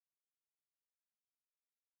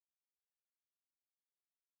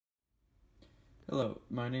Hello,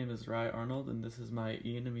 my name is Arnold and this is my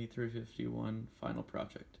ENME351 final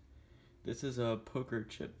project. This is a poker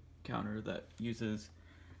chip counter that uses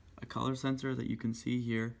a color sensor that you can see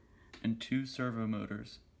here and two servo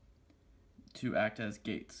motors to act as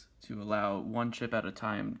gates to allow one chip at a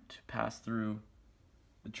time to pass through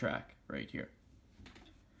the track right here.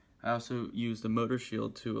 I also used a motor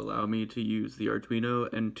shield to allow me to use the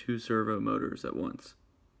Arduino and two servo motors at once.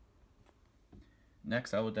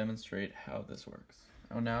 Next, I will demonstrate how this works.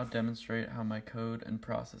 I will now demonstrate how my code and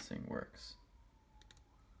processing works.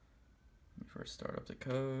 Let me first start up the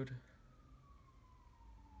code,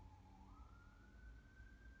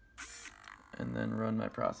 and then run my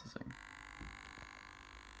processing.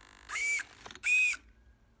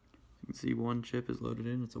 You can see one chip is loaded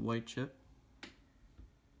in, it's a white chip.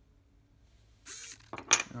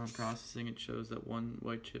 Now in processing, it shows that one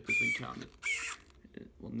white chip has been counted. It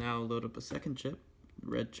will now load up a second chip,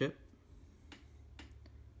 red chip,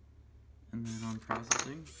 and then on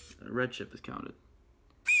processing, a red chip is counted.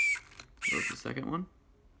 Load the second one,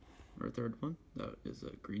 or third one, that is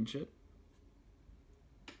a green chip.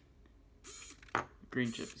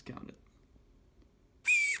 Green chip is counted.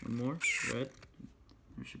 One more, red.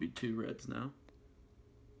 There should be two reds now.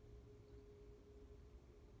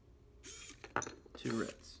 Two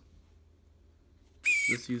reds.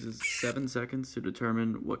 This uses 7 seconds to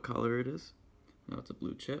determine what color it is. Now it's a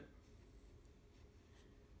blue chip.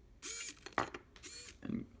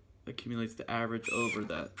 And accumulates the average over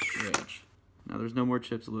that range. Now there's no more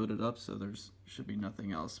chips loaded up, so there should be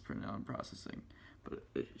nothing else printed out in processing. But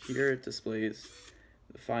here it displays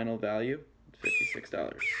the final value,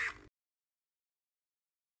 $56.